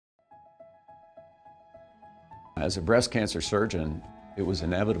As a breast cancer surgeon, it was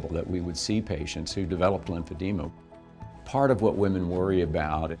inevitable that we would see patients who developed lymphedema. Part of what women worry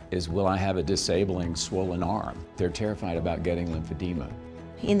about is, will I have a disabling swollen arm? They're terrified about getting lymphedema.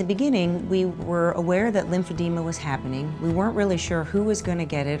 In the beginning, we were aware that lymphedema was happening. We weren't really sure who was going to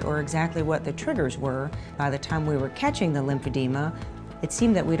get it or exactly what the triggers were. By the time we were catching the lymphedema, it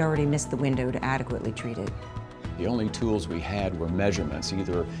seemed that we'd already missed the window to adequately treat it. The only tools we had were measurements,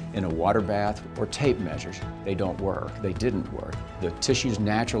 either in a water bath or tape measures. They don't work. They didn't work. The tissues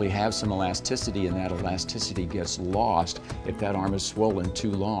naturally have some elasticity, and that elasticity gets lost if that arm is swollen too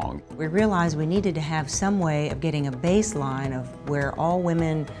long. We realized we needed to have some way of getting a baseline of where all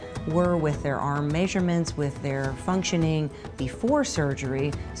women were with their arm measurements, with their functioning before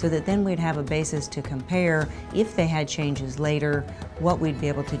surgery, so that then we'd have a basis to compare, if they had changes later, what we'd be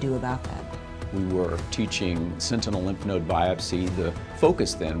able to do about that. We were teaching sentinel lymph node biopsy. The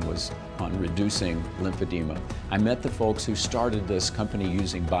focus then was on reducing lymphedema. I met the folks who started this company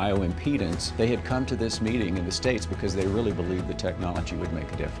using bioimpedance. They had come to this meeting in the States because they really believed the technology would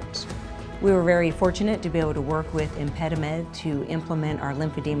make a difference. We were very fortunate to be able to work with ImpediMed to implement our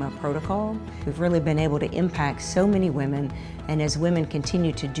lymphedema protocol. We've really been able to impact so many women, and as women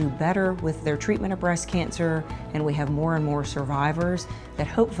continue to do better with their treatment of breast cancer, and we have more and more survivors, that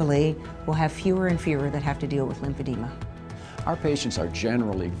hopefully we'll have fewer and fewer that have to deal with lymphedema. Our patients are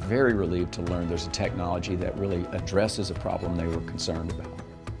generally very relieved to learn there's a technology that really addresses a problem they were concerned about.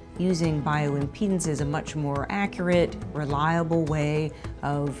 Using bioimpedance is a much more accurate, reliable way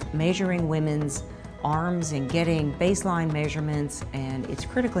of measuring women's arms and getting baseline measurements, and it's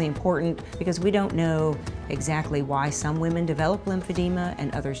critically important because we don't know exactly why some women develop lymphedema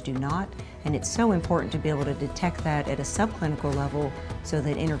and others do not, and it's so important to be able to detect that at a subclinical level so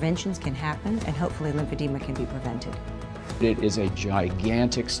that interventions can happen and hopefully lymphedema can be prevented. It is a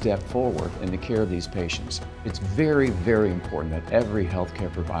gigantic step forward in the care of these patients. It's very, very important that every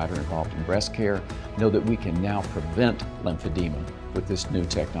healthcare provider involved in breast care know that we can now prevent lymphedema with this new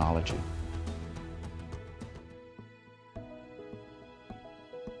technology.